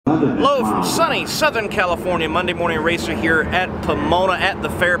Hello from sunny Southern California, Monday Morning Racer here at Pomona at the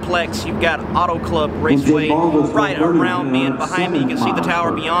Fairplex. You've got Auto Club Raceway right around me, and behind me you can see the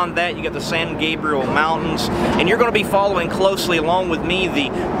tower. Beyond that you got the San Gabriel Mountains, and you're going to be following closely along with me the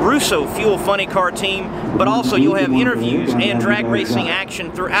Russo Fuel Funny Car team, but also you'll have interviews and drag racing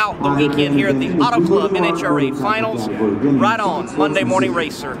action throughout the weekend here at the Auto Club NHRA Finals. Right on Monday Morning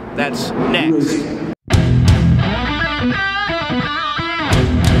Racer. That's next.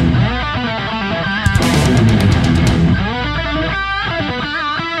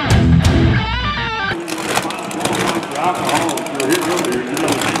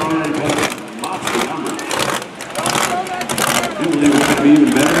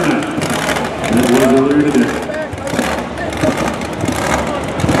 Even better than that was earlier today.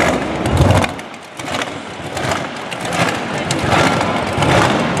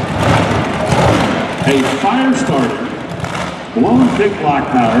 A fire starter, blown big block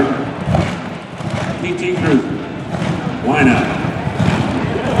powered PT Cruiser. Why not?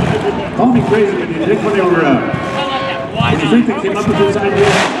 Call me crazy when you think when they were when you think they came up with this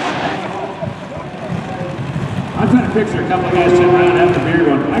idea. I'm trying to picture a couple of guys sitting around having a beer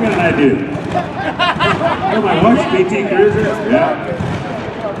going, I got an idea. Oh, my wife's PT Cruiser? Yeah.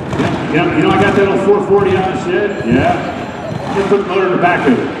 You know, I got that old 440 on the shed? Yeah. Just put the motor in the back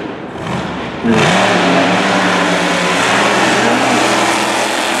of it. Yeah.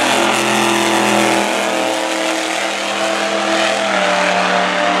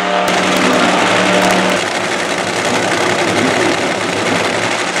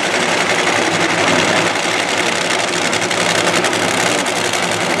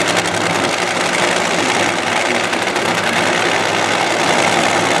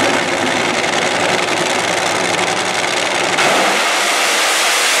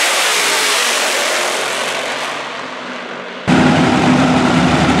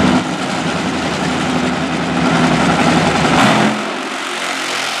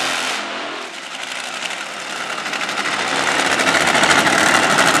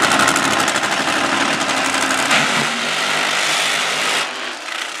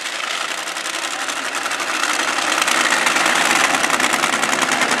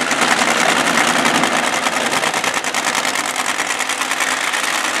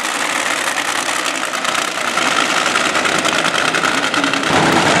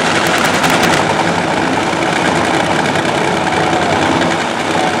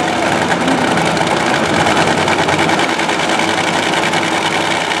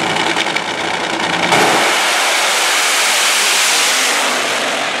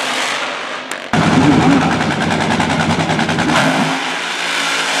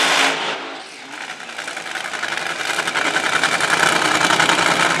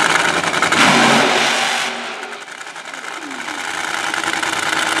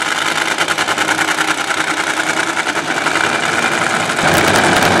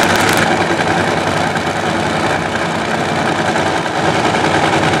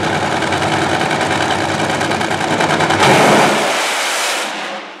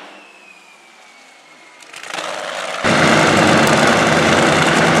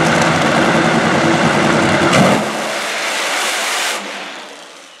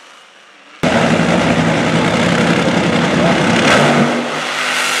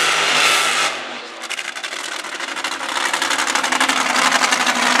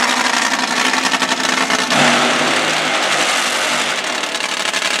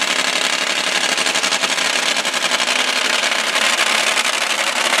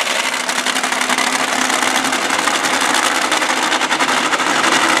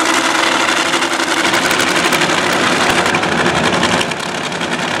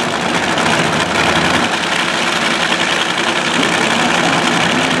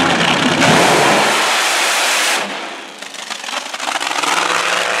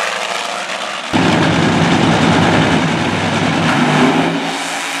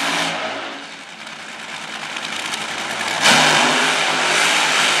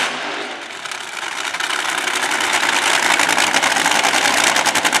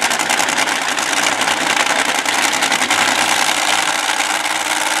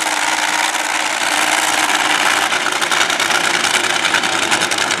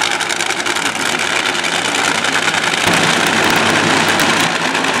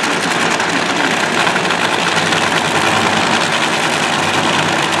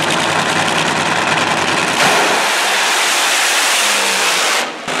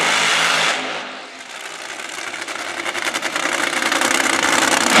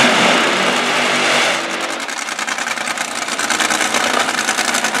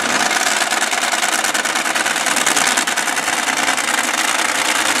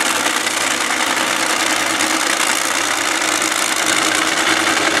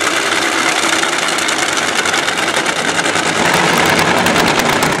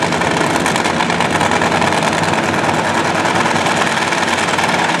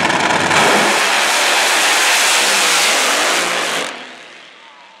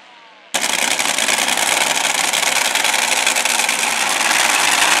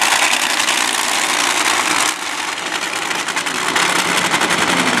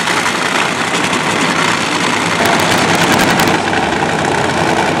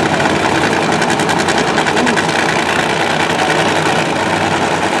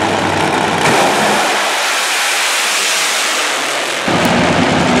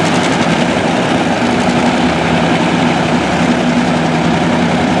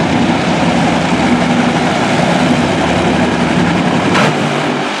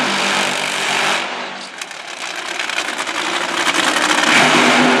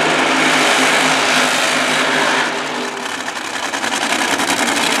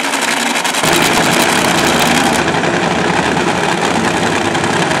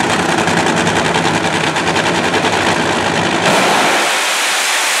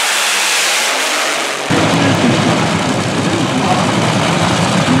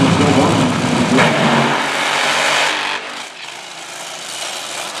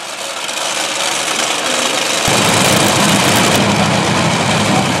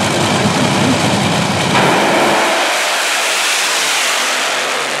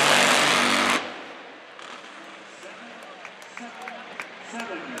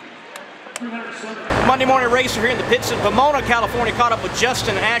 racer here in the pits in Pomona, California. Caught up with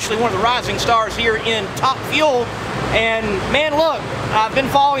Justin and Ashley, one of the rising stars here in Top Fuel. And man, look, I've been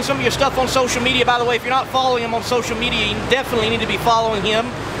following some of your stuff on social media. By the way, if you're not following him on social media, you definitely need to be following him.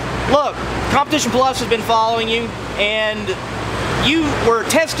 Look, Competition Plus has been following you, and you were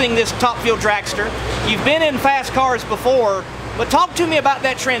testing this Top Fuel dragster. You've been in fast cars before, but talk to me about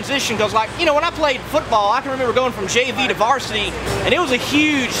that transition, because, like, you know, when I played football, I can remember going from JV to varsity, and it was a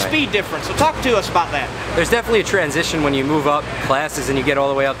huge speed difference. So talk to us about that. There's definitely a transition when you move up classes and you get all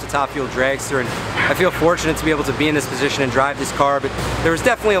the way up to Top Fuel dragster, and I feel fortunate to be able to be in this position and drive this car, but there was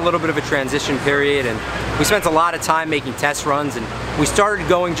definitely a little bit of a transition period, and we spent a lot of time making test runs, and we started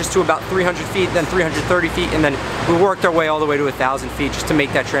going just to about 300 feet, then 330 feet, and then we worked our way all the way to 1,000 feet just to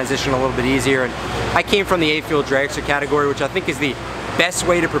make that transition a little bit easier. And I came from the A-Fuel dragster category, which I think is the best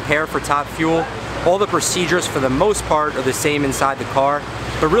way to prepare for Top Fuel. All the procedures for the most part are the same inside the car,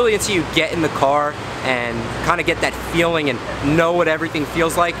 but really until you get in the car and kind of get that feeling and know what everything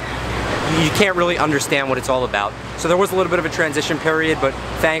feels like, you can't really understand what it's all about. So there was a little bit of a transition period, but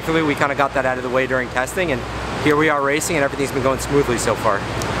thankfully we kind of got that out of the way during testing, and here we are racing, and everything's been going smoothly so far.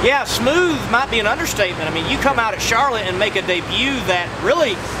 Yeah, smooth might be an understatement. I mean, you come out at Charlotte and make a debut that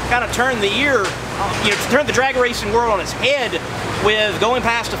really kind of turned the year, turned the drag racing world on its head with going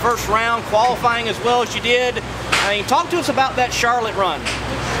past the first round, qualifying as well as you did. I mean, talk to us about that Charlotte run.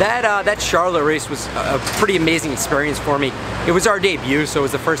 That Charlotte race was a pretty amazing experience for me. It was our debut, so it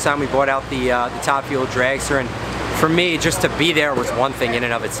was the first time we brought out the Top Fuel dragster, and for me, just to be there was one thing in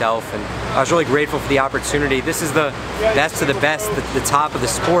and of itself, and I was really grateful for the opportunity. This is the best of the best, the top of the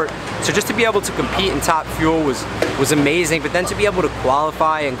sport. So just to be able to compete in Top Fuel was amazing, but then to be able to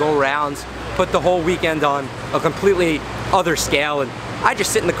qualify and go rounds, put the whole weekend on a completely other scale, and I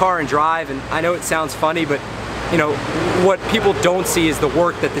just sit in the car and drive, and I know it sounds funny, but you know, what people don't see is the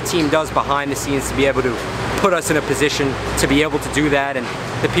work that the team does behind the scenes to be able to put us in a position to be able to do that, and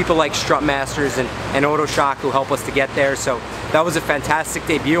the people like Strutmasters and Autoshock who help us to get there. So that was a fantastic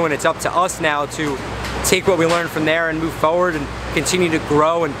debut, and it's up to us now to take what we learned from there and move forward and continue to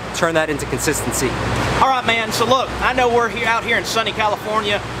grow and turn that into consistency. All right, man, so look, I know we're out here in sunny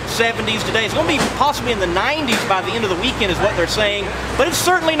California, 70s today. It's going to be possibly in the 90s by the end of the weekend is what they're saying, but it's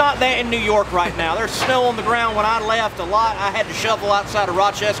certainly not that in New York right now. There's snow on the ground. When I left a lot, I had to shovel outside of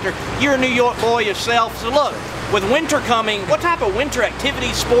Rochester. You're a New York boy yourself, so look, with winter coming, what type of winter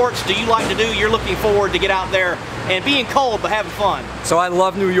activities, sports do you like to do? You're looking forward to get out there and being cold but having fun. So I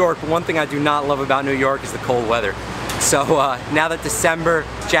love New York, but one thing I do not love about New York is the cold weather. So now that December,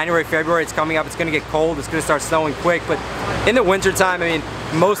 January, February, it's coming up, it's going to get cold, it's going to start snowing quick, but in the winter time, I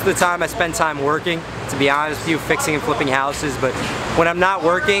mean, most of the time I spend time working, to be honest with you, fixing and flipping houses, but when I'm not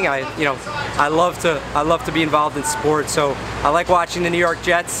working, I love to be involved in sports. So I like watching the New York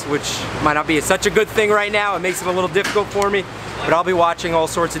Jets, which might not be such a good thing right now. It makes it a little difficult for me, but I'll be watching all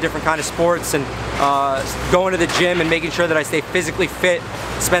sorts of different kind of sports and going to the gym and making sure that I stay physically fit,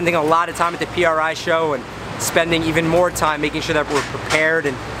 spending a lot of time at the PRI show, and spending even more time making sure that we're prepared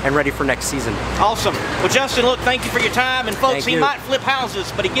and ready for next season. Awesome. Well, Justin, look, thank you for your time. And folks, he might flip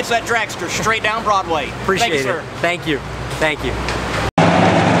houses, but he gets that dragster straight down Broadway. Appreciate it. Sir. Thank you. Thank you.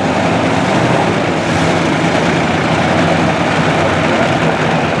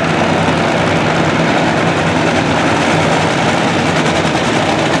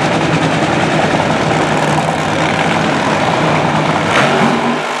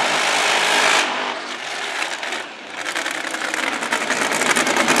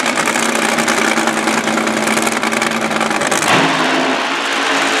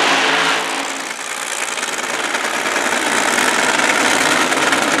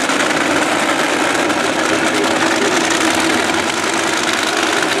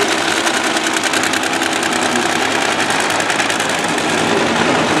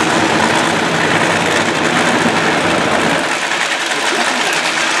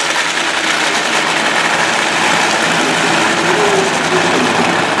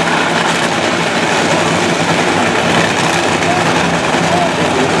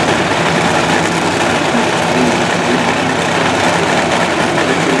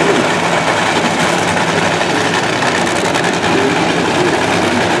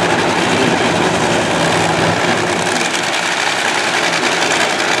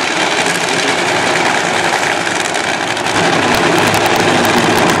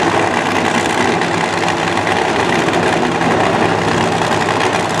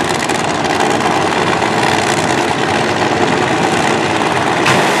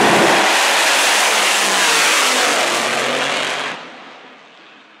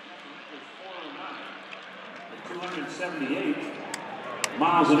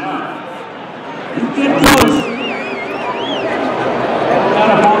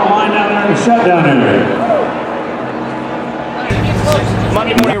 shutdown area.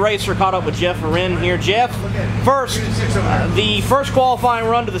 Monday Morning Racer caught up with Jeff Arend here. Jeff, first, the first qualifying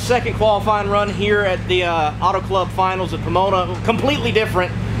run to the second qualifying run here at the Auto Club Finals at Pomona, completely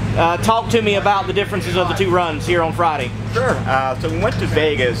different. Talk to me about the differences of the two runs here on Friday. Sure. So we went to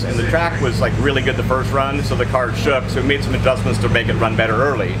Vegas, and the track was like really good the first run, so the car shook, so we made some adjustments to make it run better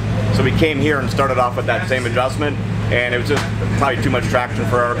early. So we came here and started off with that same adjustment, and it was just probably too much traction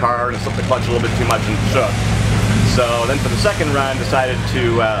for our car, and it slipped the clutch a little bit too much and shook. So then for the second run, decided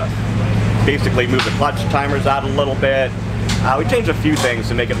to basically move the clutch timers out a little bit. We changed a few things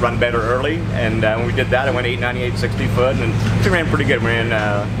to make it run better early, and when we did that, I went 898 60 foot, and it ran pretty good. We ran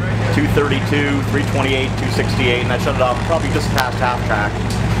 232, 328, 268, and I shut it off probably just past half track.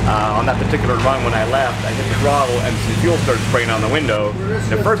 On that particular run when I left, I hit the throttle and some fuel started spraying on the window.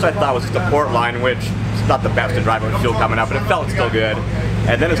 And at first I thought it was just a port line, which is not the best to drive with fuel coming up, but it felt still good.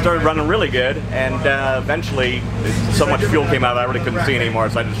 And then it started running really good, and eventually so much fuel came out I really couldn't see anymore,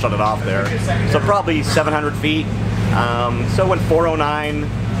 so I just shut it off there. So probably 700 feet. So I went 409,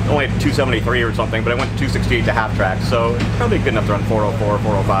 only at 273 or something, but I went 268 to half track, so probably good enough to run 404,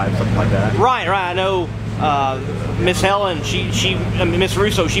 405, something like that. Right. I know Miss Helen, Miss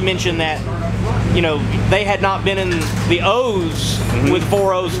Russo, she mentioned that, you know, they had not been in the O's with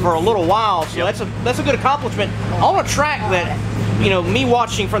 4.0s for a little while, so that's a good accomplishment on a track that, you know, me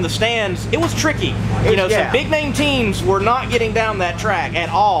watching from the stands, it was tricky. You know, some big name teams were not getting down that track at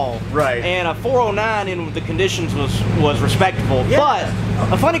all. Right. And a 409 in the conditions was respectable. Yeah.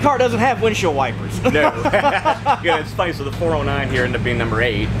 But a funny car doesn't have windshield wipers. No. Yeah, it's funny. So the 409 here ended up being number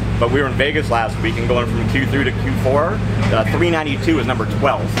 8, but we were in Vegas last week and going from Q3 to Q4. 392 is number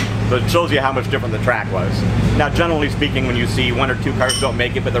 12. So it shows you how much different the track was. Now, generally speaking, when you see 1 or 2 cars don't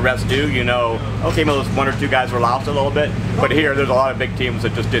make it, but the rest do, you know, okay, well, those 1 or 2 guys were lost a little bit. But here, there's a lot of big teams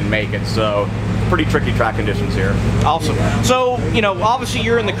that just didn't make it. So pretty tricky track conditions here. Awesome. So, you know, obviously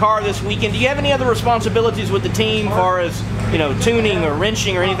you're in the car this weekend. Do you have any other responsibilities with the team as far as, you know, tuning or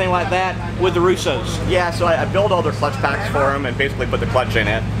wrenching or anything like that with the Russos? Yeah, so I build all their clutch packs for them and basically put the clutch in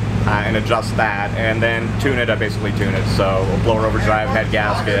it. And adjust that, and then tune it. I basically tune it. So blower overdrive, head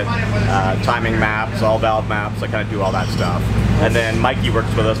gasket, timing maps, all valve maps. I kind of do all that stuff. And then Mikey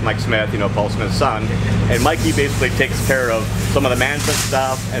works with us, Mike Smith, you know, Paul Smith's son. And Mikey basically takes care of some of the management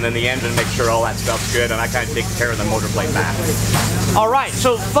stuff, and then the engine, makes sure all that stuff's good, and I kind of take care of the motor plate back. All right,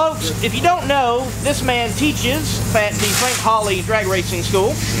 so folks, if you don't know, this man teaches at the Frank Hawley Drag Racing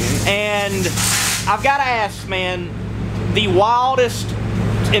School, and I've got to ask, man, the wildest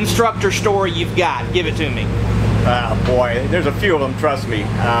instructor story you've got. Give it to me. Boy, there's a few of them, trust me.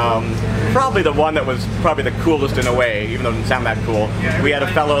 Probably the one that was probably the coolest in a way, even though it didn't sound that cool. We had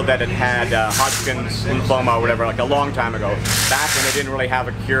a fellow that had Hodgkin's lymphoma or whatever, like a long time ago, back when they didn't really have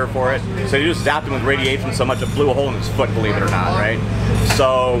a cure for it. So he just zapped him with radiation so much it blew a hole in his foot, believe it or not, right?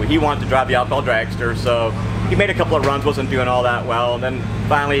 So he wanted to drive the outbound dragster, so he made a couple of runs, wasn't doing all that well, and then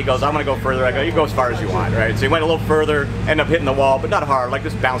finally he goes, I'm going to go further. I go, you go as far as you want, right? So he went a little further, ended up hitting the wall, but not hard, like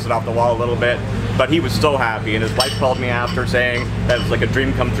just bounced it off the wall a little bit. But he was so happy, and his wife called me after saying that it was like a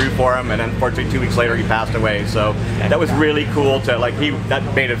dream come true for him, and unfortunately 2 weeks later he passed away. So that was really cool to, like, that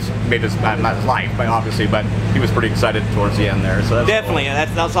made his not his life, obviously, but he was pretty excited towards the end there. So that's definitely, cool.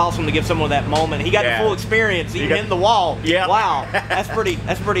 That's awesome to give someone that moment. He got the full experience, even hitting the wall. Yeah. Wow, that's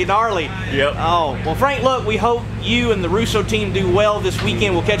pretty gnarly. Yep. Oh, well, Frank, look, we hope you and the Russo team do well this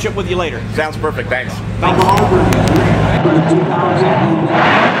weekend. We'll catch up with you later. Sounds perfect. Thanks. Thanks.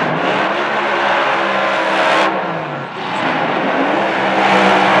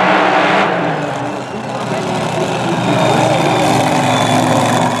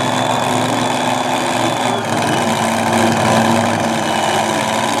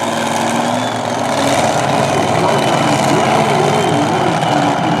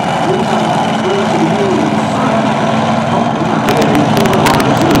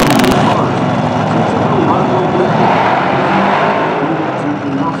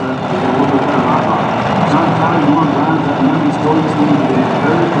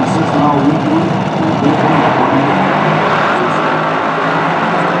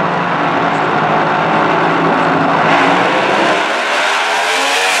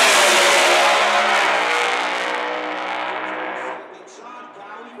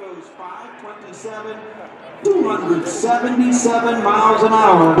 goes 527, 277 miles an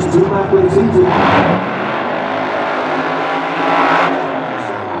hour. Two-lap racing.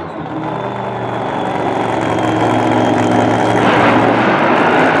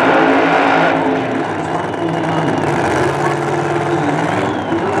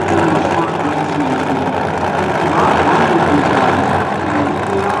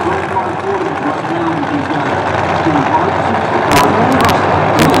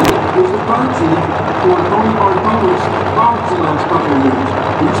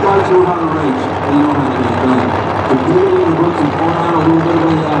 really in the books and pulling out a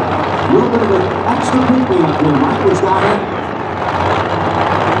little bit of an extra pick-me up here. Mike has got it.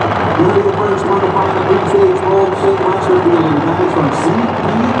 He'll be the first one to find the big stage roll St. Westerfield and the guys from C.P.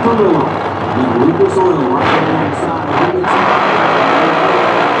 Gorilla. And Lucas Oil right on the inside.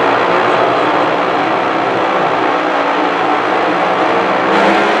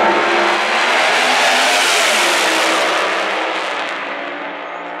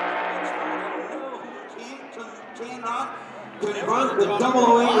 Convert the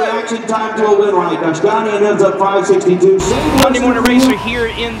 008 reaction time to a win right. Dashkanian ends up 562. Monday Morning Racer here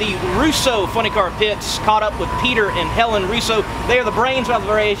in the Russo Funny Car Pits, caught up with Peter and Helen Russo. They are the brains of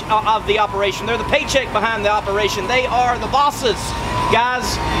the operation. They're the paycheck behind the operation. They are the bosses.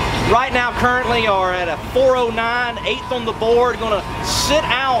 Guys, right now currently are at a 409, 8th on the board. Going to sit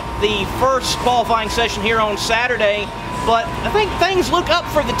out the first qualifying session here on Saturday. But I think things look up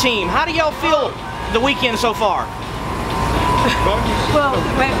for the team. How do y'all feel the weekend so far? Well,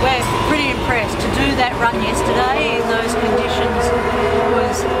 we're pretty impressed. To do that run yesterday in those conditions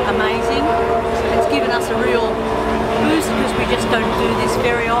was amazing. It's given us a real boost because we just don't do this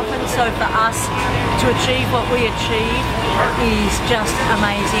very often. So for us to achieve what we achieve is just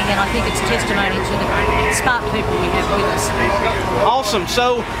amazing, and I think it's testimony to the smart people we have with us. Awesome.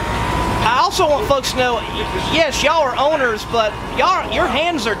 So I also want folks to know, yes, y'all are owners, but your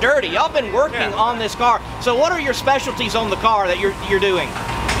hands are dirty. Y'all been working on this car. So what are your specialties on the car that you're doing?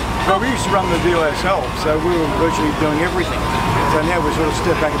 Well, we used to run the deal ourselves, so we were virtually doing everything. So now we sort of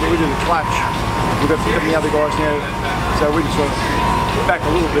step back a bit. We do the clutch. We've got the other guys now, so we just sort of back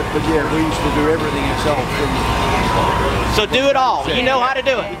a little bit. But yeah, we used to do everything ourselves. So do it all. You know how to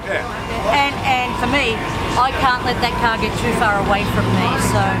do it. Yeah. And for me, I can't let that car get too far away from me.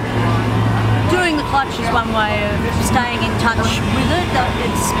 So doing the clutch is one way of staying in touch with it.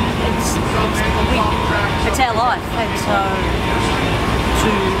 It's our life, and so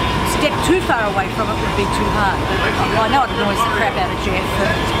to step too far away from it would be too hard. But I know it annoys the crap out of Jeff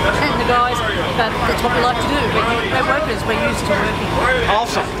and the guys, but that's what we like to do. We're workers, we're used to working.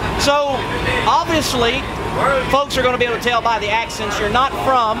 Awesome. So obviously, folks are going to be able to tell by the accents you're not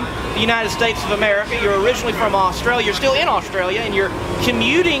from the United States of America. You're originally from Australia. You're still in Australia, and you're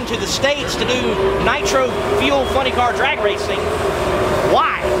commuting to the States to do nitro fuel funny car drag racing.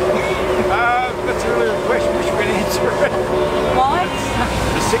 Why? That's a really good question. We should answer it. Why?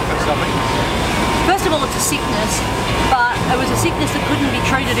 The sickness, I think. First of all, it's a sickness, but it was a sickness that couldn't be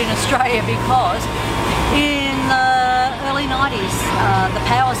treated in Australia because in the early 90s, the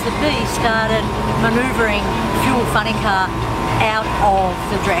powers that be started manoeuvring fuel funny car out of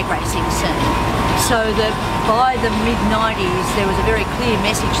the drag racing scene. So that by the mid-90s, there was a very clear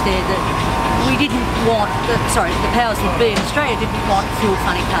message there that we didn't want, the powers that be in Australia didn't want fuel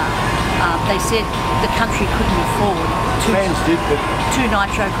funny car. They said the country couldn't afford two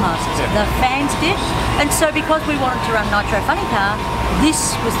nitro classes. Yeah. The fans did, and so because we wanted to run nitro funny car,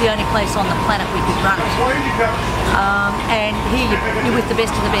 this was the only place on the planet we could run it. And here you're with the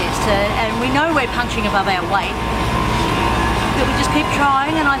best of the best, and we know we're punching above our weight, but we just keep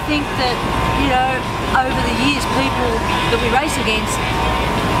trying. And I think that, you know, over the years, people that we race against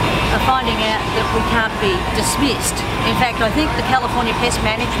are finding out that we can't be dismissed. In fact, I think the California pest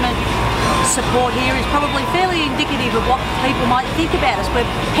management support here is probably fairly indicative of what people might think about us. We're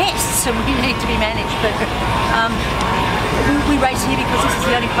pests and we need to be managed, but we race here because this is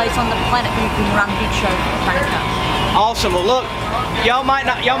the only place on the planet you can run big show funny car. Awesome. Well, look, y'all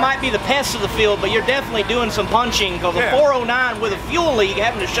might be the pests of the field, but you're definitely doing some punching, because a 409 with a fuel leak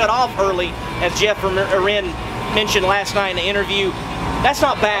having to shut off early, as Jeff Arend mentioned last night in the interview, that's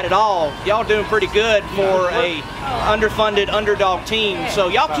not bad at all. Y'all doing pretty good for a underfunded underdog team. So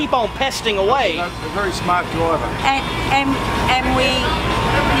y'all keep on pesting away. A very smart driver. And we,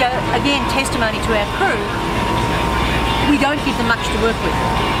 you know, again, testimony to our crew, we don't give them much to work with.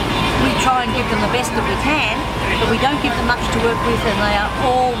 We try and give them the best that we can, but we don't give them much to work with, and they are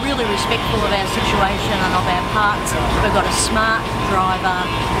all really respectful of our situation and of our parts. We've got a smart driver.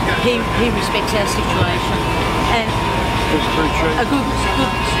 He respects our situation. And a good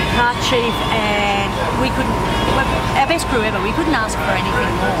car chief, and we couldn't, our best crew ever, we couldn't ask for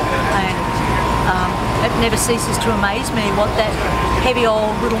anything more. And it never ceases to amaze me what that heavy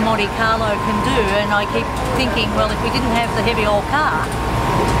old little Monte Carlo can do, and I keep thinking, well, if we didn't have the heavy old car,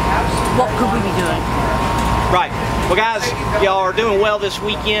 what could we be doing? Right. Well, guys, y'all are doing well this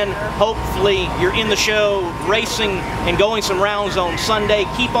weekend. Hopefully you're in the show, racing and going some rounds on Sunday.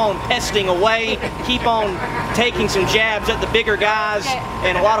 Keep on pesting away. Keep on taking some jabs at the bigger guys.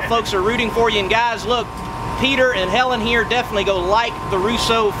 And a lot of folks are rooting for you. And guys, look, Peter and Helen here. Definitely go like the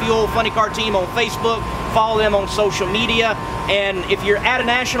Russo Fuel Funny Car team on Facebook. Follow them on social media. And if you're at a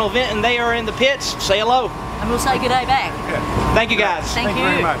national event and they are in the pits, say hello. And we'll say good day back. Yeah. Thank you, guys. Thank you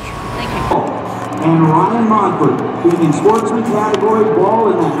very much. Thank you. And Ryan Monfort, being in sportsman category ball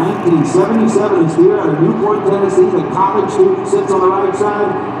in that 1977 is here out of Newport, Tennessee. The college student sits on the right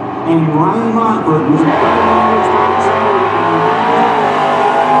side. And Ryan Monfort, who's a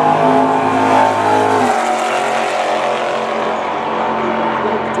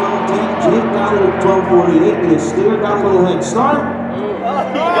Jake got it at 12:48. The steer got a little head start.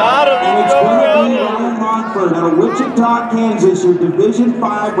 Got him. And it's going to be Ryan Monfort out of Wichita, Kansas. Your Division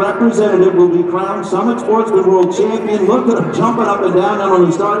 5 representative will be crowned Summit Sportsman World Champion. Look at him jumping up and down when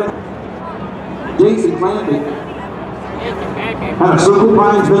he started. Jason Clancy. Out of Circle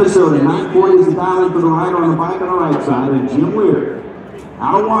Pines, Minnesota. 940 is the dialing for the rider on the bike on the right side. And Jim Weir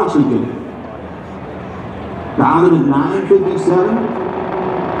out of Washington. Dialing at 957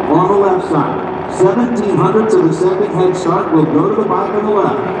 on the left side. 1700ths of a second head start will go to the bike on the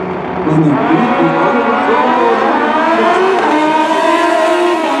left. And then beat the other rider.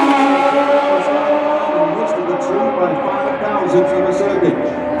 Missed the tree by 5,000ths of a second.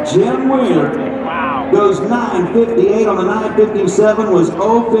 Jim Weir goes 9:58 on the 9:57, was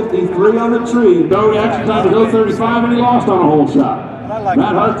 0:53 on the tree. No reaction time to go 35, and he lost on a hole shot.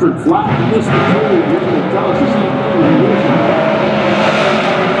 Matt Hartford flat and missed the tree. He's going to tell us the same thing.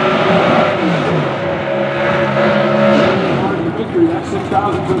 Victory, that's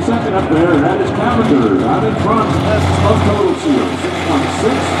 6,000 per second up there. That is Cavender out in front of Total Seal.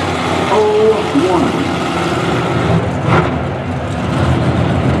 6.601.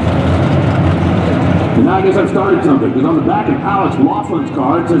 And now I guess I've started something, because on the back of Alex Laughlin's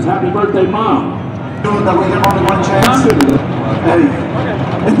car, it says, "Happy birthday, Mom." That we have only one chance. Hey,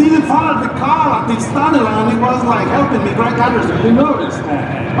 it didn't fall the car at the tunnel, and it was like helping me. Greg Anderson, you noticed that?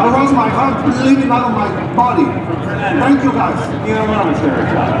 I lost my heart bleeding out of my body. Thank you guys. You know what I was there,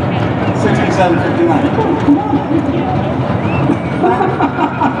 67:59. Oh, come on.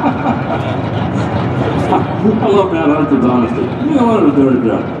 I love Matt Hartford's honesty. You know what, it was doing a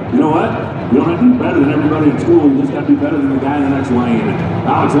job. You know what? You don't have to be better than everybody in school. You just got to be better than the guy in the next lane.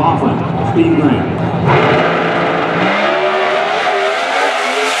 Alex Laughlin, Steve Graham.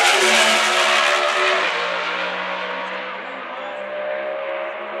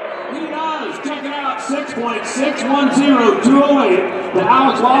 Checking out 6.610208 to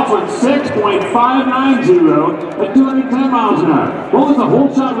Alex Laughlin 6.590 at 210 miles an hour. What was the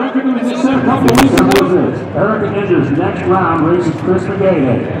whole shot record that we just set a couple of weeks ago? This. Erica Inger's next round races Chris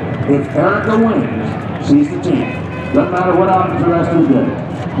McGay. If Erica wins, she's the champ. Doesn't matter what happens the rest of the day.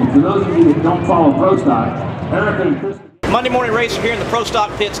 And for those of you that don't follow Pro Stock, Erica and Chris Monday Morning Racer here in the Pro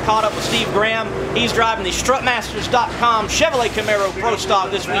Stock pits, caught up with Steve Graham. He's driving the Strutmasters.com Chevrolet Camaro Pro Stock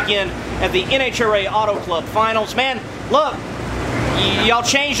this weekend at the NHRA Auto Club Finals. Man, look, y'all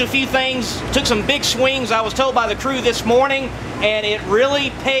changed a few things, took some big swings, I was told by the crew this morning, and it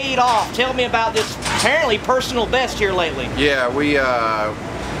really paid off. Tell me about this apparently personal best here lately. Yeah, we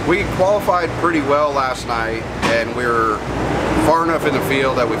qualified pretty well last night, and we were far enough in the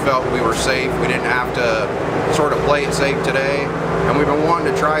field that we felt we were safe. We didn't have to sort of play it safe today, and we've been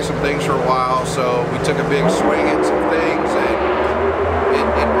wanting to try some things for a while, so we took a big swing at some things, and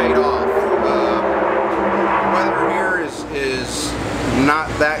it paid off. Weather here is not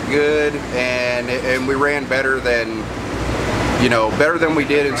that good, and we ran better than we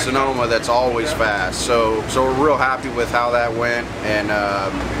did in Sonoma. That's always fast, so we're real happy with how that went, and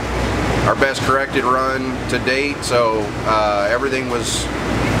our best corrected run to date, so everything was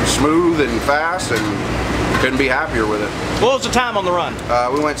smooth and fast, and couldn't be happier with it. What was the time on the run?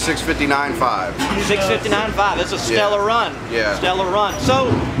 We went 6:59.5. 6:59.5. That's a stellar run. Yeah. Stellar run.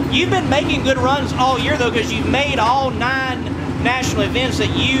 So you've been making good runs all year though, because you've made all 9 national events that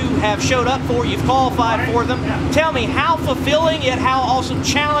you have showed up for. You've qualified for them. Tell me, how fulfilling yet how also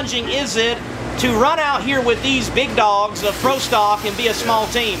challenging is it to run out here with these big dogs of Pro Stock and be a small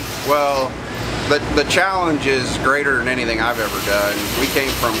team? Well, the challenge is greater than anything I've ever done. We came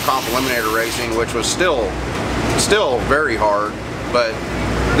from comp eliminator racing, which was still very hard, but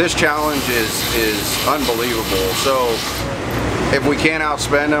this challenge is unbelievable. So if we can't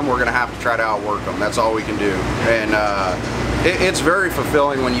outspend them, we're going to have to try to outwork them. That's all we can do. And it's very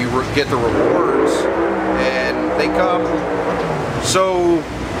fulfilling when you get the rewards, and they come so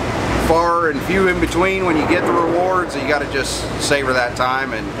far and few in between when you get the rewards. You got to just savor that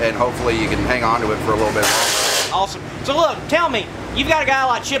time, and hopefully you can hang on to it for a little bit longer. Awesome. So look, tell me, you've got a guy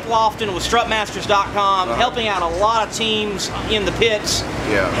like Chip Lofton with strutmasters.com helping out a lot of teams in the pits.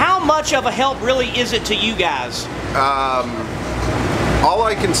 Yeah. How much of a help really is it to you guys? All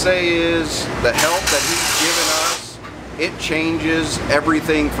I can say is the help that he's given us, it changes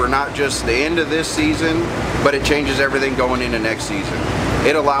everything for not just the end of this season, but it changes everything going into next season.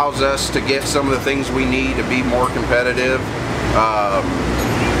 It allows us to get some of the things we need to be more competitive,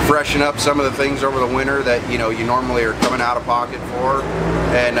 freshen up some of the things over the winter that you normally are coming out of pocket for,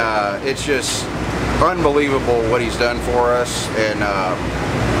 and it's just unbelievable what he's done for us,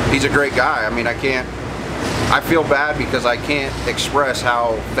 and he's a great guy. I mean, I feel bad because I can't express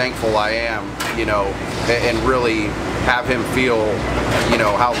how thankful I am, and really have him feel,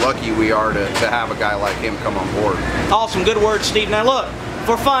 how lucky we are to have a guy like him come on board. Awesome, good words, Steve. Now look,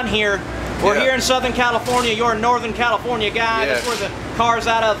 for fun here, we're here in Southern California, you're a Northern California guy, that's where the car's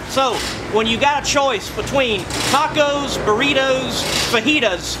out of. So, when you got a choice between tacos, burritos,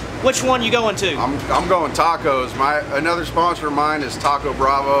 fajitas, which one you going to? I'm going tacos. Another sponsor of mine is Taco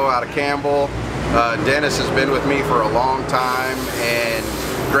Bravo out of Campbell. Dennis has been with me for a long time, and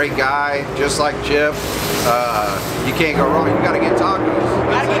great guy, just like Chip. You can't go wrong. You got to get tacos.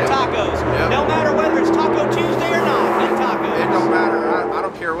 Got to get tacos. Yep. No matter whether it's Taco Tuesday or not, get tacos. It don't matter. I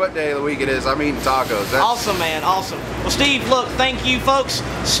don't care what day of the week it is. I'm eating tacos. Awesome, man. Awesome. Well, Steve, look, thank you, folks.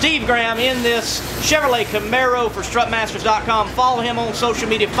 Steve Graham in this Chevrolet Camaro for strutmasters.com. Follow him on social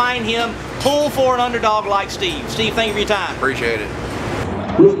media. Find him. Pull for an underdog like Steve. Steve, thank you for your time. Appreciate it.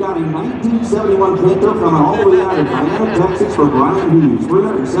 We've got a 1971 Pinto coming all the way out of Atlanta, Texas for Brian Hughes,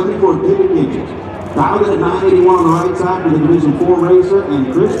 374 cubic inches. Dialed in at 981 on the right side for the Division 4 racer,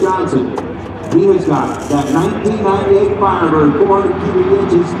 and Chris Johnson. He has got that 1998 Firebird, 400 cubic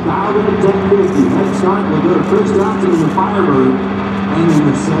inches, dialed in at 1050. Head start will go to Chris Johnson in the Firebird, and in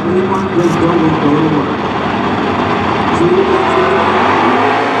the 71 Pinto will go to work. See you next week.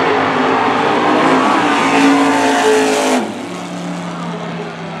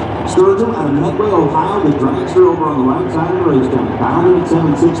 Sturgill out of Medway, Ohio, the dragster over on the right side of the racetrack. Dialed in at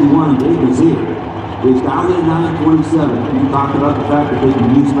 761, and Dave Nazier is dialed in at 927. We talked about the fact that they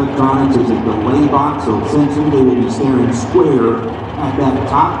can use electronics as a delay box, so essentially they will be staring square at that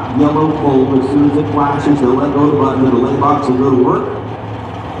top yellow bulb. As soon as it flashes, they'll let go of the button, the delay box will go to work.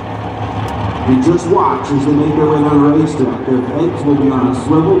 And just watch as they make their way down the racetrack. Their heads will be on a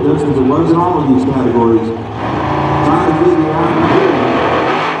swivel, just as it was in all of these categories. Trying to figure out here.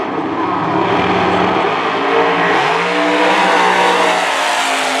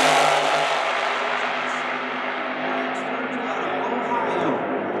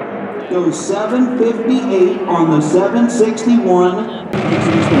 Goes 758 on the 761.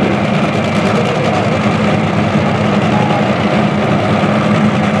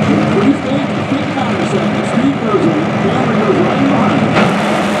 Steve goes in, Cameron goes right behind.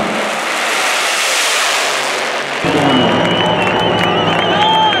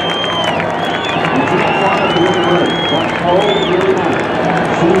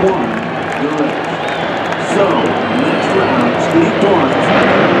 She won the race. So, next round, Steve Torrance.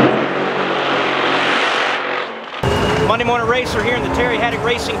 Monday Morning Racer here in the Terry Haddock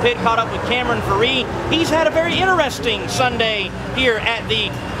Racing Pit, caught up with Cameron Faree. He's had a very interesting Sunday here at the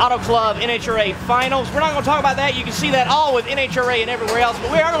Auto Club NHRA Finals. We're not going to talk about that. You can see that all with NHRA and everywhere else,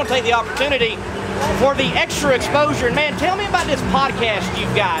 but we are going to take the opportunity for the extra exposure. And man, tell me about this podcast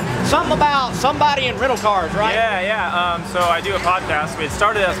you've got. Something about somebody in rental cars, right? Yeah. So I do a podcast. It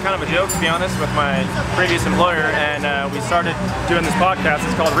started as kind of a joke, to be honest, with my previous employer, and we started doing this podcast.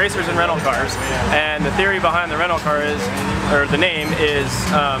 It's called Racers in Rental Cars, and the theory behind the rental car is, or the name is,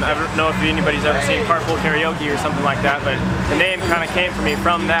 I don't know if anybody's ever seen Carpool Karaoke or something like that, but the name kind of came for me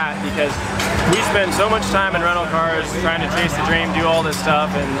from that, because we spend so much time in rental cars trying to chase the dream, do all this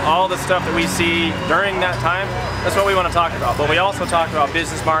stuff, and all the stuff that we see during that time, that's what we want to talk about. But we also talk about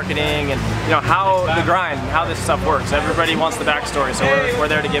business marketing and how the grind and how this stuff works. Everybody wants the backstory, so we're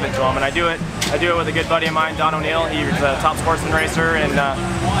there to give it to them. And I do it with a good buddy of mine, Don O'Neill. He's a top sportsman racer and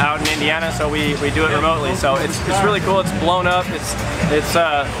out in Indiana, so we do it remotely. So it's really cool. It's blown up.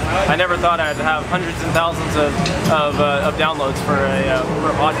 I never thought I'd have hundreds and thousands of downloads for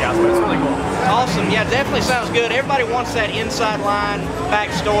a podcast, but it's really cool. Awesome. Yeah, definitely sounds good. Everybody wants that inside line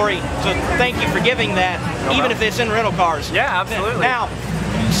backstory, so thank you for giving that, even if it's in rental cars. Yeah, absolutely. Now,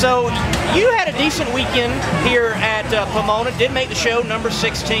 So you had a decent weekend here at Pomona, did make the show, number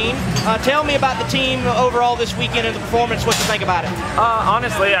 16. Tell me about the team overall this weekend and the performance, what you think about it.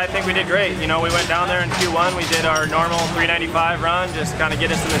 Honestly, I think we did great. You know, we went down there in Q1, we did our normal 395 run, just kind of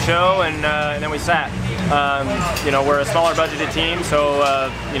get us in the show, and then we sat. You know, we're a smaller budgeted team, so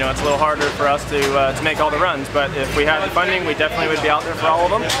you know, it's a little harder for us to make all the runs, but if we had the funding, we definitely would be out there for all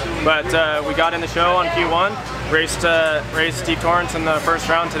of them. But we got in the show on Q1, raced Steve Torrance in the first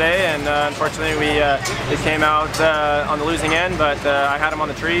round today, and unfortunately it came out on the losing end, but I had him on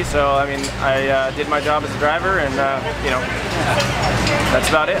the tree, so I mean, I did my job as a driver, and you know, that's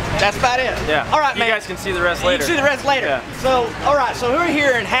about it. That's about it. Yeah. All right, man. You guys can see the rest later. You can see the rest later. Yeah. So, all right, so we're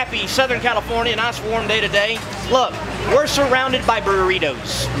here in happy Southern California, nice warm day today. Look, we're surrounded by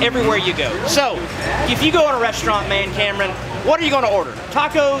burritos everywhere you go. So, if you go in a restaurant, man, Cameron, what are you going to order?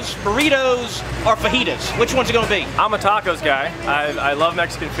 Tacos, burritos, or fajitas? Which one's it going to be? I'm a tacos guy. I love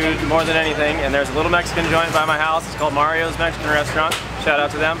Mexican food more than anything, and there's a little Mexican joint by my house. It's called Mario's Mexican Restaurant. Shout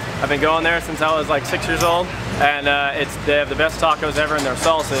out to them. I've been going there since I was like 6 years old, and they have the best tacos ever, and their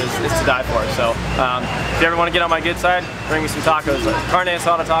salsa is to die for. So if you ever want to get on my good side, bring me some tacos. Carne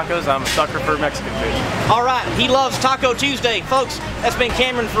asada tacos. I'm a sucker for Mexican food. All right, he loves Taco Tuesday. Folks, that's been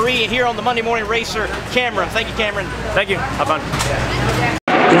Cameron Faree here on the Monday Morning Racer. Cameron, thank you, Cameron. Thank you. Have fun.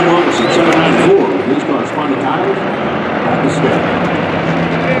 Ken Robertson, 794. These cars, Funny Tires, at the step.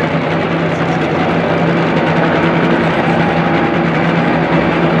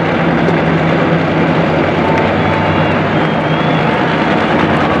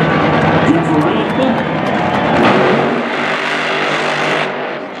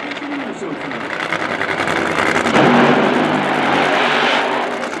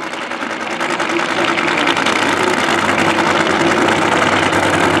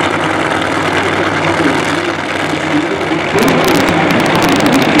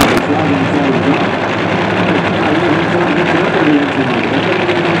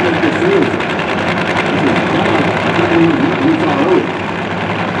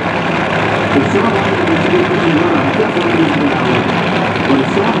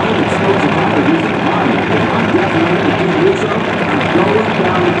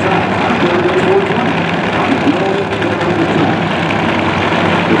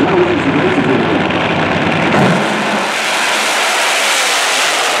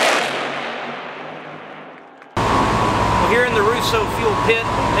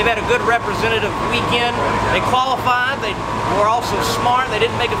 They've had a good representative weekend. They qualified. They were also smart. They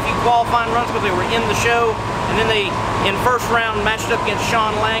didn't make a few qualifying runs because they were in the show. And then they, in first round, matched up against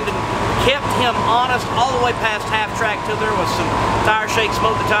Sean Langdon, kept him honest all the way past half track till there was some tire shake,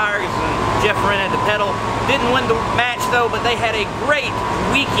 smoked the tires, and Jeff Wren had to pedal. Didn't win the match though, but they had a great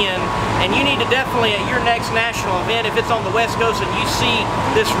weekend. And you need to definitely, at your next national event, if it's on the West Coast and you see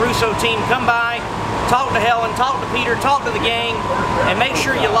this Russo team, come by, talk to Helen, talk to Peter, talk to the gang, and make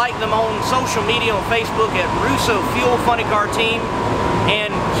sure you like them on social media on Facebook at Russo Fuel Funny Car Team, and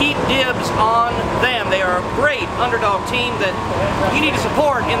keep dibs on them. They are a great underdog team that you need to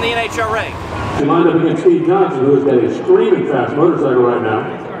support in the NHRA. She lined up against Steve Johnson, who has got a screaming fast motorcycle right now,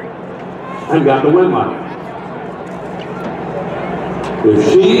 and got the win line.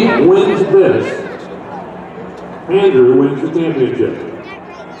 If she wins this, Andrew wins the championship.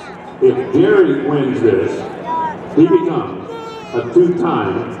 If Jerry wins this, he becomes a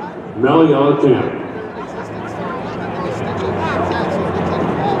two-time Mellow Yellow champ.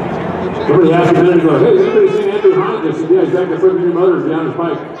 Somebody asked me then to go, hey, has anybody seen Andrew Hines? I said, yeah, he's back there flipping new motors down his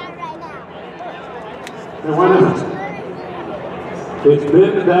bike. And why not? It's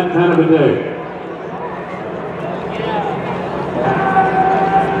been that kind of a day.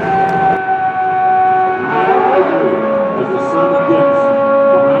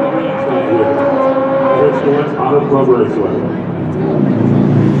 Auto Club Raceway.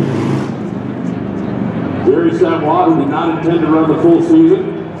 Jerry Savoy, who did not intend to run the full season,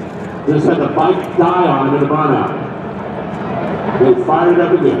 just had the bike die on him in a burnout. They fired it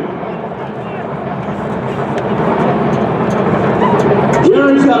up again.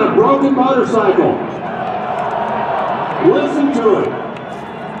 Jerry's got a broken motorcycle. Listen to it.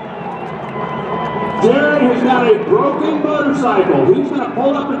 Jerry has got a broken motorcycle. He's going to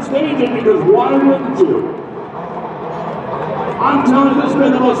pull up and stage it because why wouldn't you? I'm telling you, this has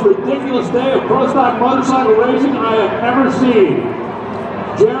been the most ridiculous day of pro stock motorcycle racing I have ever seen.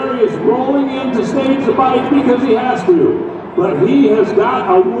 Jerry is rolling in to stage the bike because he has to, but he has got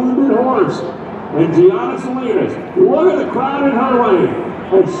a wounded horse. And Gianna Salinas, look at the crowd in her lane,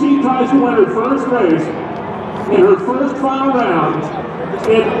 as she tries to win her first race in her first final round.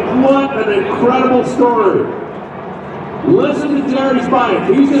 And what an incredible story. Listen to Jerry's bike.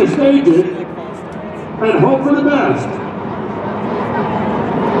 He's going to stage it and hope for the best.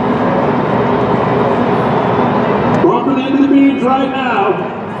 Bumping into the beams right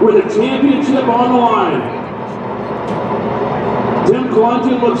now with a championship on the line. Tim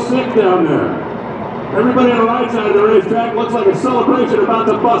Clungeon looks sick down there. Everybody on the right side of the racetrack looks like a celebration about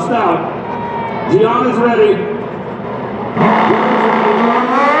to bust out. Gianna's ready.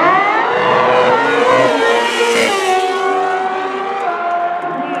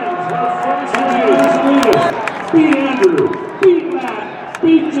 Beat Andrew, beat Matt,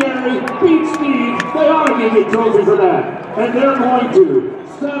 beat Jerry, beat Steve. They ought to give you a trophy for that. And they're going to.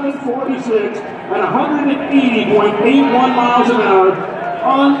 746 at 180.81 miles an hour.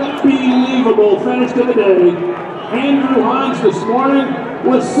 Unbelievable finish to the day. Andrew Hines this morning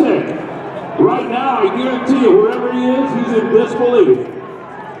was sick. Right now, I guarantee you, wherever he is, he's in disbelief.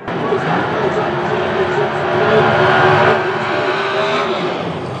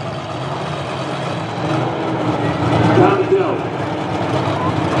 Down to Joe.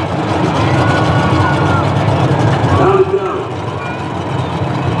 Down to Joe.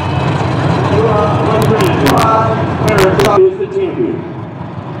 Eric is the champion.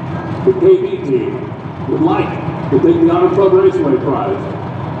 The KB team would like to take the Auto Club Raceway prize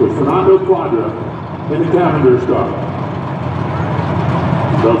with Fernando Quadra and the Cavender Star.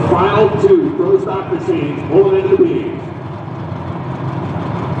 The final two Pro Stock machines pulling into the beams.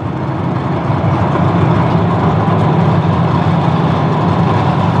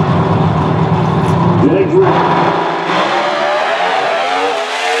 James Rick.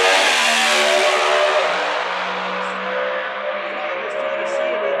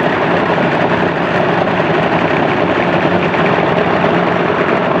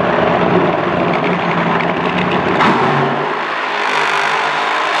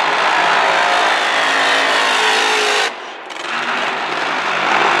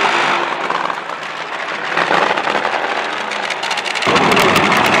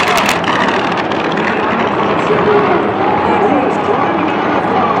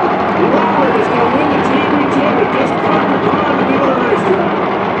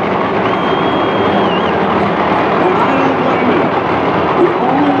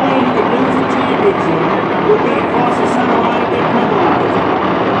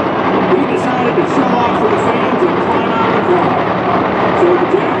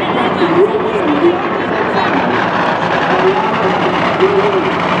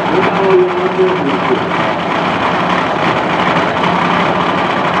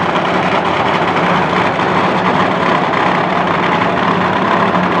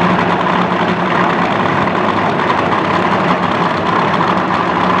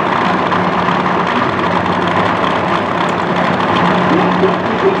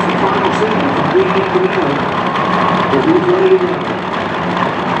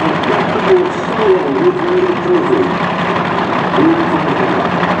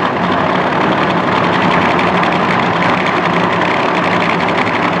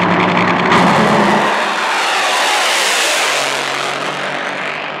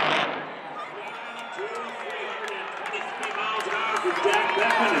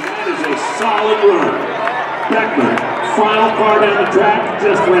 Final car down the track,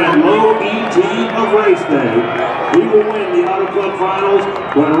 just ran low ET of race day. He will win the Auto Club Finals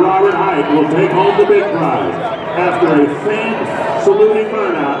when Robert Height will take home the big prize. After a fan saluting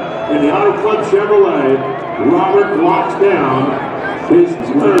burnout in the Auto Club Chevrolet, Robert locks down his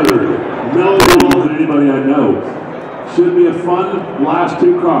third medal than anybody I know. Should be a fun last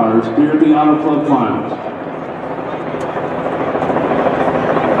two cars here at the Auto Club Finals.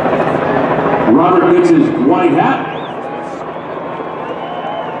 Robert gets his white hat.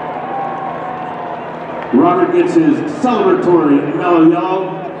 Robert gets his celebratory mellow yellow.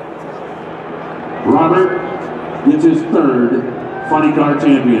 Robert gets his third Funny Car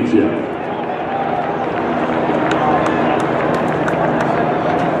Championship.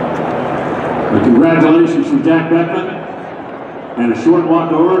 And congratulations from Jack Beckman, and a short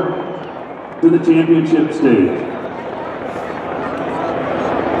walk over to the championship stage.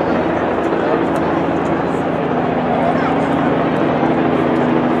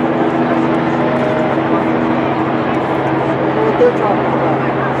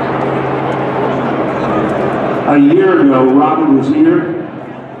 A year ago, Robert was here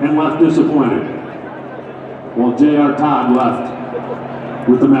and left disappointed, while J.R. Todd left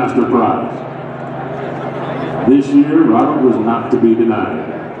with the Master Prize. This year, Robert was not to be denied.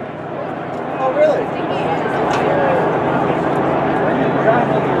 Oh, really?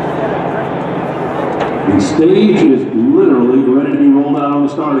 The stage is literally ready to be rolled out on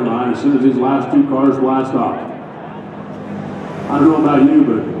the starting line as soon as these last two cars blast off. I don't know about you,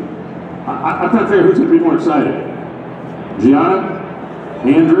 but I'm trying to figure who's going to be more excited. Gianna,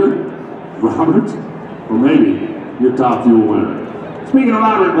 Andrew, Robert, or maybe your top fuel winner. Speaking of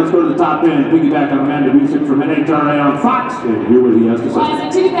Robert, let's go to the top end, piggyback on Amanda Music from NHRA on Fox, and hear what he has to say. Well,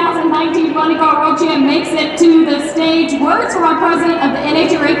 as the 2019 Funny Car World Champ makes it to the stage, words from our president of the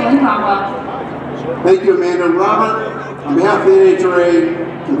NHRA, Glenn Cromwell. Thank you, Amanda. Robert, on behalf of the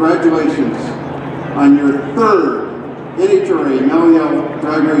NHRA, congratulations on your third NHRA Melliel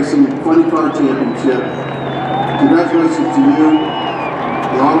Drag Racing Funny Car Championship. Congratulations to you,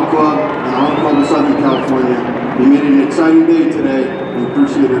 the Auto Club, and Auto Club of Southern California. You made it an exciting day today. We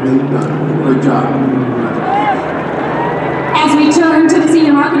appreciate everything you've done. Great job. As we turn to the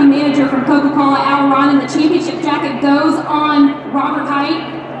senior marketing manager from Coca-Cola, Al Ron, and the championship jacket goes on Robert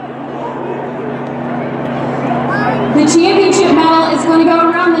Height. The championship medal is going to go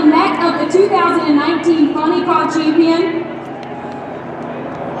around the neck of the 2019 Funny Car Champion.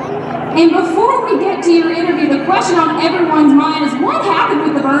 And before we get to your interview, the question on everyone's mind is, what happened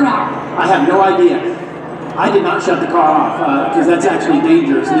with the burnout? I have no idea. I did not shut the car off because that's actually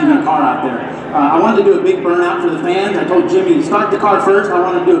dangerous, leaving a car out there. I wanted to do a big burnout for the fans. I told Jimmy to start the car first. I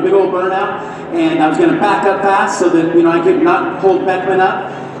wanted to do a big old burnout, and I was going to back up fast so that I could not hold Beckman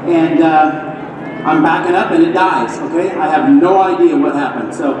up. And I'm backing up, and it dies. Okay, I have no idea what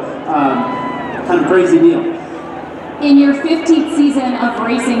happened. So kind of crazy deal. In your 15th season of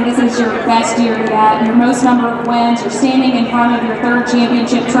racing, this is your best year yet, your most number of wins, you're standing in front of your third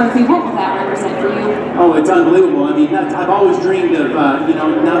championship trophy. What will that represent for you? Oh, it's unbelievable. I mean, I've always dreamed of,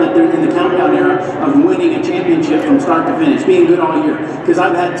 now that they're in the countdown era, of winning a championship from start to finish, being good all year. Because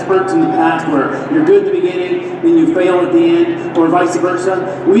I've had spurts in the past where you're good at the beginning, then you fail at the end, or vice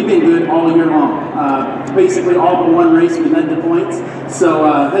versa. We've been good all year long. Basically all but one race we led the points. So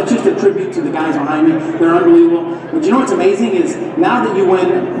that's just a tribute to the guys behind me. They're unbelievable. But you know what's amazing is now that you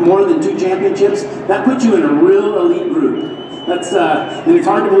win more than 2 championships, that puts you in a real elite group. That's and it's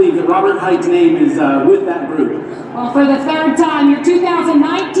hard to believe that Robert Height's name is with that group. Well, for the third time, your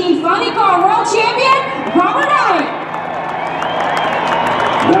 2019 Funny Car World Champion, Robert Height.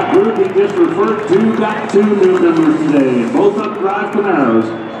 That group he just referred to got 2 new members today, and both up-drive Camaros.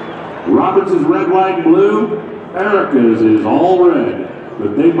 Robert's is red, white, and blue. Erica's is all red.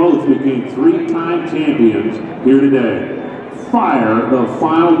 But they both became 3-time champions here today. Fire the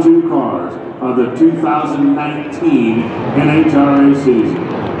final 2 cars of the 2019 NHRA season.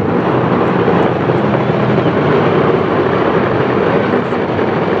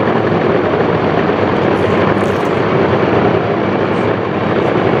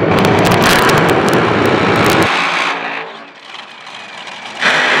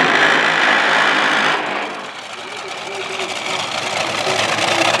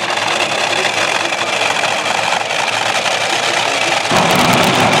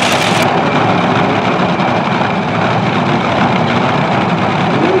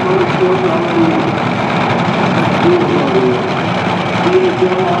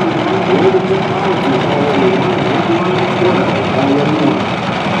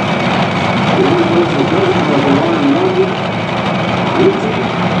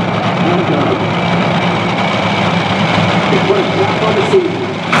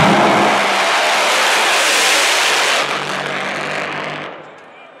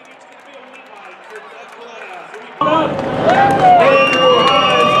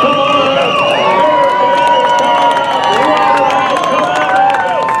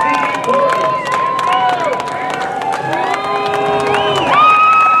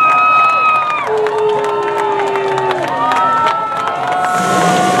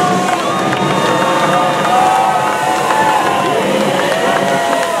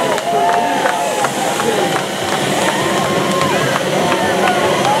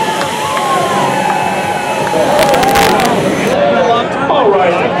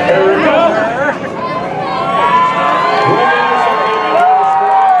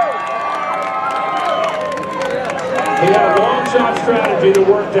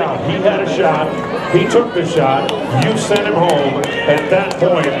 He took the shot, you sent him home. At that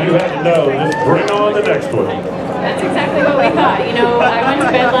point, you had to know, just bring on the next one. That's exactly what we thought. I went to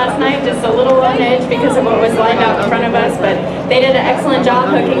bed last night just a little on edge because of what was lined out in front of us, but they did an excellent job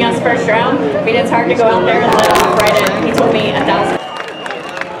hooking us first round. I mean, it's hard to go out there and let it off right in. He told me 1,000.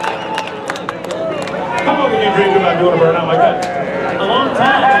 How long have you dreamed about doing a burnout like that? A long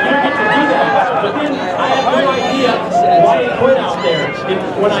time. You get to do that. But then I had no idea why he quit out there.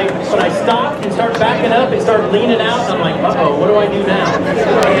 When I stopped and started backing up, it started leaning out, and I'm like, uh-oh, what do I do now? And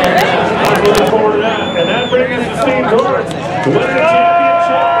I'm looking forward to that. And that brings us to Steve Torrance. Winning the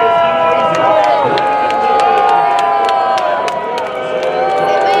championship is not easy.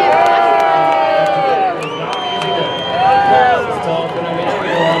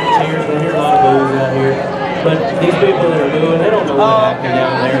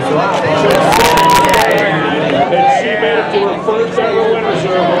 down there. So and she made it to her first ever winner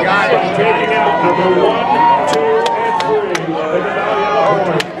circle by taking out number 1, 2, and 3 in the Valley of the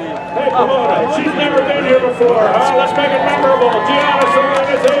Horn. Hey, Pomona, she's never been here before. Let's make it memorable. Gianna Serenity.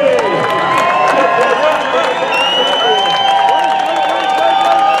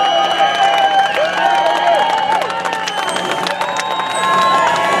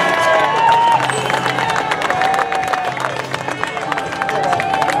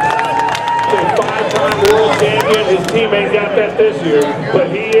 World champion. His teammate got that this year, but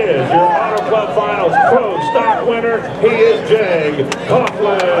he is your Auto Club Finals Pro Stock winner. He is Jag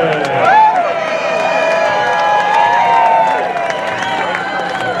Coughlin.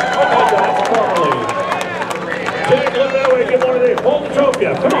 Jag, look that way, get one of these. Hold the trophy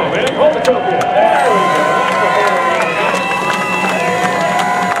up. Come on, man. Hold the trophy up. There we go.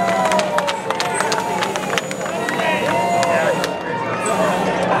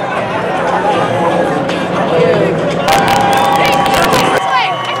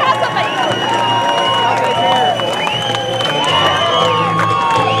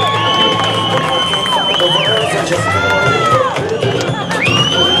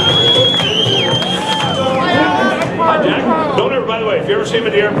 If you ever see him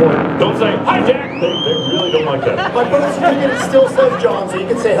at the airport, don't say, "Hi, Jack." They really don't like that. My birth certificate still says John, so you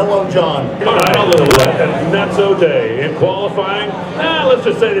can say hello, John. All right, a little bit. That's okay. In qualifying, let's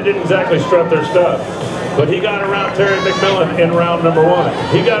just say they didn't exactly strut their stuff. But he got around Terry McMillan in round number 1.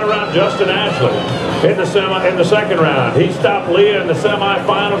 He got around Justin Ashley in the second round. He stopped Leah in the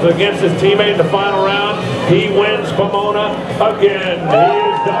semifinals against his teammate in the final round. He wins Pomona again. He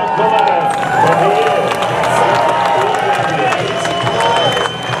is Don Coletta, and he is.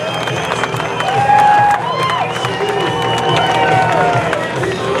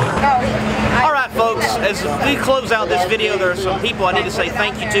 As we close out this video, there are some people I need to say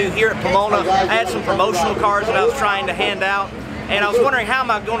thank you to here at Pomona. I had some promotional cards that I was trying to hand out, and I was wondering how am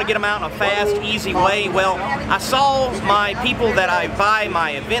I going to get them out in a fast, easy way. Well, I saw my people that I buy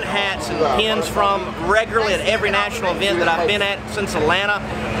my event hats and pins from regularly at every national event that I've been at since Atlanta.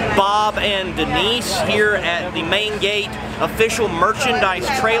 Bob and Denise here at the main gate official merchandise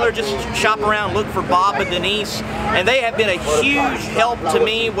trailer. Just shop around, look for Bob and Denise, and they have been a huge help to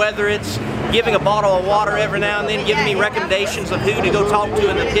me, whether it's giving a bottle of water every now and then, giving me recommendations of who to go talk to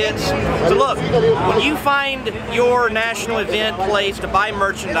in the pits. So look, when you find your national event place to buy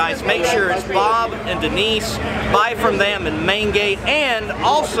merchandise, make sure it's Bob and Denise. Buy from them in main gate, and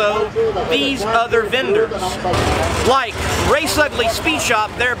also these other vendors like Race Ugly Speed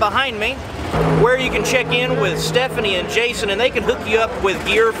Shop there behind me, where you can check in with Stephanie and Jason, and they can hook you up with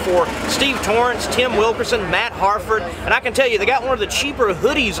gear for Steve Torrance, Tim Wilkerson, Matt Harford, and I can tell you they got one of the cheaper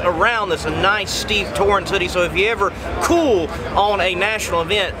hoodies around that's a nice Steve Torrance hoodie. So if you ever cool on a national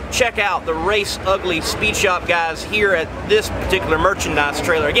event, check out the Race Ugly Speed Shop guys here at this particular merchandise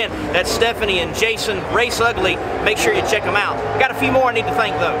trailer. Again, that's Stephanie and Jason, Race Ugly. Make sure you check them out. Got a few more I need to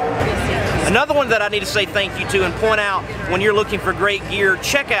thank though. Another one that I need to say thank you to and point out when you're looking for great gear,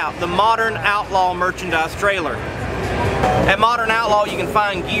 check out the Modern Outlaw merchandise trailer. At Modern Outlaw, you can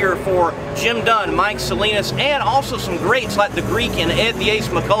find gear for Jim Dunn, Mike Salinas, and also some greats like the Greek and Ed the Ace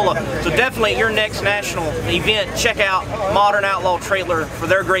McCullough. So definitely at your next national event, check out Modern Outlaw trailer for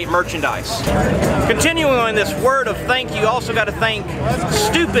their great merchandise. Continuing on this word of thank you, also got to thank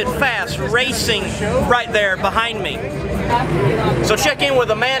Stupid Fast Racing right there behind me. So check in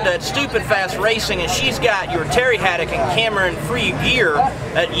with Amanda at Stupid Fast Racing, and she's got your Terry Haddock and Cameron free gear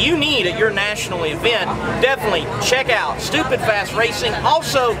that you need at your national event. Definitely check out Stupid Fast Racing.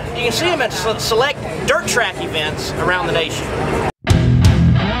 Also, you can see them at select dirt track events around the nation.